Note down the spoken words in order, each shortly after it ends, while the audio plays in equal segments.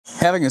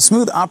Having a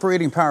smooth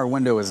operating power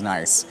window is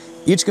nice.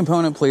 Each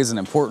component plays an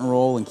important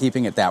role in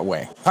keeping it that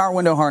way. Power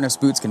window harness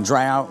boots can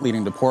dry out,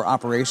 leading to poor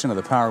operation of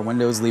the power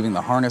windows, leaving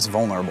the harness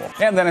vulnerable.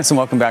 Hey, I'm Dennis, and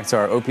welcome back to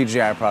our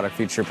OPGI product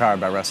feature powered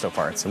by Resto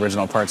Parts,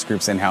 Original Parts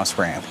Group's in-house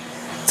brand.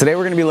 Today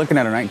we're going to be looking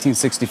at our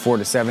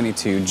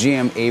 1964-72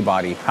 GM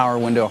A-body power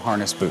window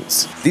harness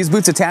boots. These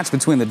boots attach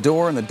between the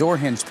door and the door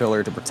hinge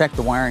pillar to protect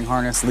the wiring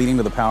harness leading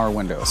to the power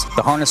windows.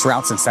 The harness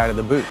routes inside of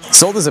the boot.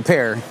 Sold as a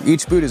pair,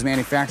 each boot is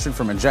manufactured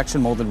from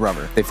injection molded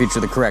rubber. They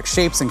feature the correct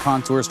shapes and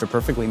contours to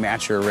perfectly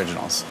match your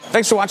originals.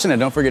 Thanks for watching, and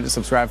don't forget to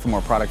subscribe for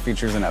more product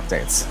features and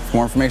updates. For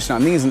more information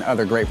on these and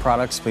other great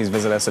products, please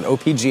visit us at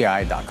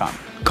opgi.com.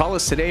 Call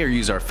us today or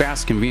use our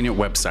fast, convenient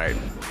website.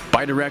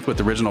 Buy direct with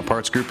Original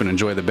Parts Group and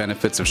enjoy the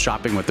benefits of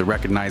shopping with the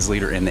recognized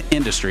leader in the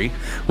industry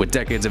with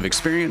decades of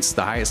experience,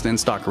 the highest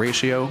in-stock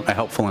ratio, a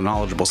helpful and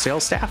knowledgeable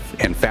sales staff,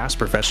 and fast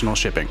professional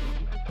shipping.